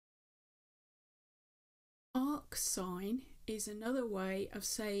Arcsine is another way of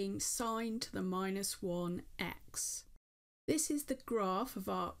saying sine to the minus 1 x. This is the graph of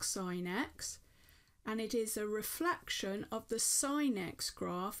arcsine x, and it is a reflection of the sine x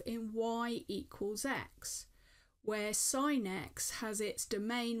graph in y equals x, where sine x has its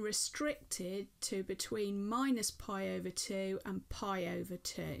domain restricted to between minus pi over 2 and pi over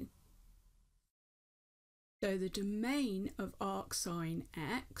 2. So the domain of arcsine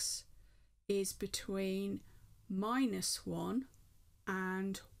x is between -1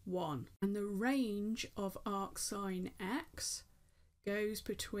 and 1, and the range of arcsine x goes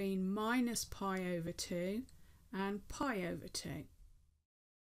between minus pi over 2 and pi over 2.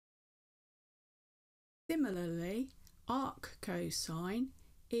 Similarly, arccosine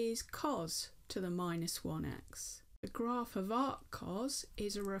is cos to the -1x. The graph of arccos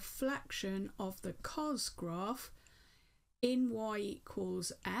is a reflection of the cos graph in y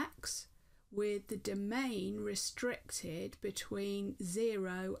equals x, with the domain restricted between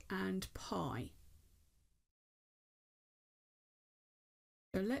 0 and pi.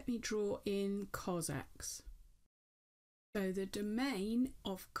 So let me draw in cos x. So the domain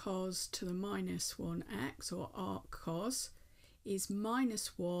of cos to the -1x, or arccos, is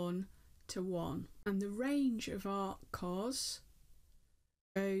 -1 to 1, and the range of arccos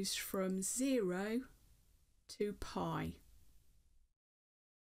goes from 0 to pi.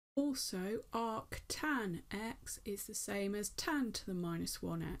 Also, arctan x is the same as tan to the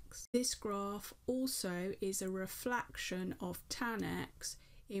 -1x. This graph also is a reflection of tan x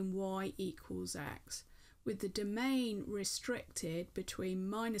in y equals x, with the domain restricted between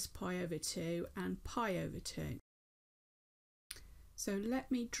minus pi over 2 and pi over 2. So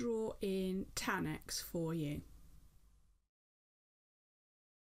let me draw in tan x for you.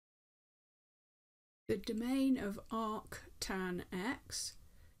 The domain of arctan x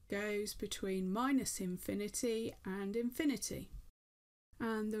goes between -infinity and infinity,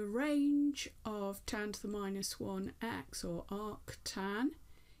 and the range of tan to the -1x, or arctan,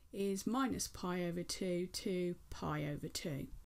 is minus pi over 2 to pi over 2.